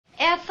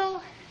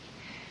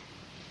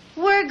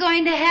we're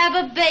going to have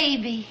a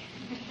baby.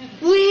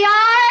 We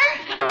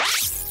are?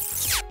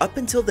 Up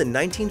until the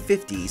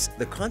 1950s,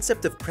 the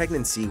concept of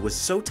pregnancy was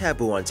so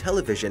taboo on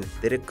television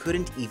that it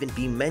couldn't even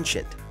be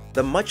mentioned.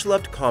 The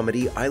much-loved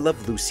comedy I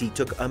Love Lucy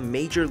took a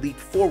major leap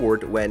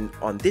forward when,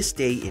 on this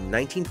day in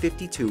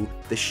 1952,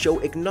 the show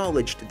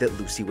acknowledged that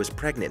Lucy was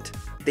pregnant.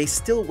 They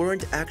still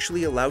weren't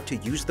actually allowed to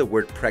use the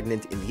word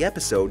pregnant in the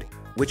episode,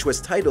 which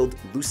was titled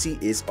Lucy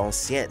is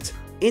Enceinte.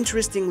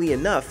 Interestingly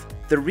enough,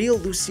 the real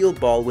Lucille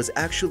Ball was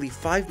actually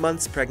 5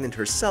 months pregnant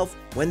herself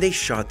when they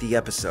shot the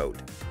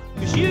episode.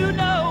 'Cause you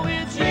know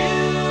it's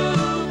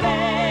you,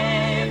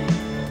 babe.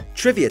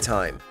 Trivia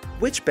time.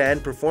 Which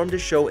band performed a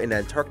show in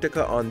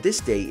Antarctica on this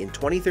day in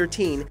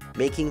 2013,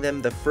 making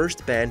them the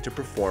first band to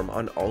perform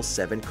on all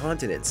 7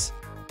 continents?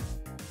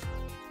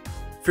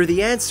 For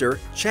the answer,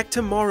 check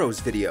tomorrow's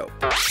video.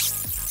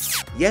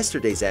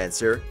 Yesterday's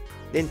answer,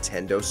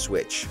 Nintendo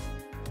Switch.